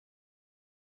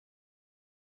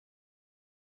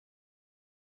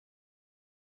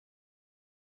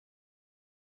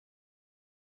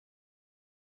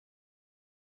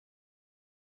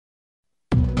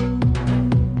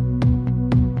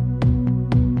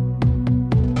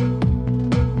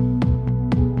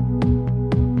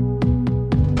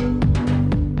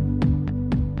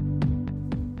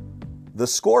The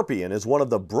Scorpion is one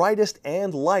of the brightest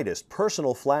and lightest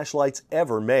personal flashlights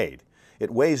ever made.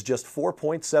 It weighs just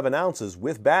 4.7 ounces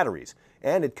with batteries,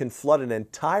 and it can flood an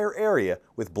entire area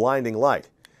with blinding light.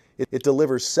 It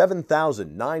delivers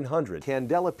 7,900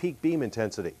 candela peak beam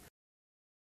intensity.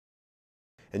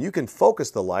 And you can focus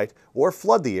the light or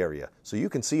flood the area so you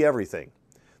can see everything.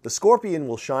 The Scorpion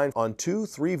will shine on two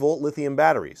 3-volt lithium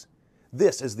batteries.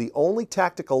 This is the only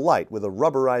tactical light with a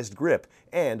rubberized grip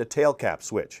and a tail cap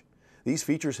switch. These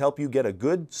features help you get a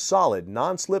good, solid,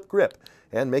 non-slip grip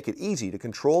and make it easy to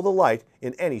control the light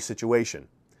in any situation.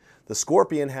 The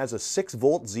Scorpion has a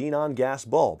 6-volt xenon gas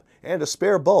bulb, and a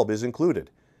spare bulb is included.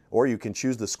 Or you can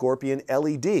choose the Scorpion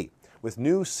LED with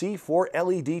new C4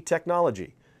 LED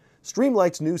technology.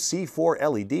 Streamlight's new C4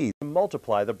 LEDs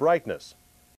multiply the brightness,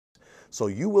 so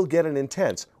you will get an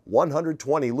intense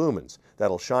 120 lumens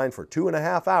that'll shine for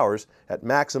 2.5 hours at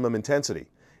maximum intensity,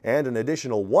 and an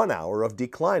additional 1 hour of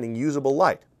declining usable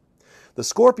light. The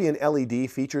Scorpion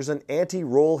LED features an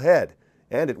anti-roll head,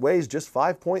 and it weighs just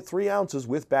 5.3 ounces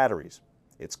with batteries.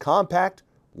 It's compact,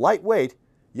 lightweight,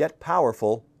 yet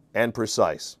powerful and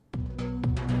precise.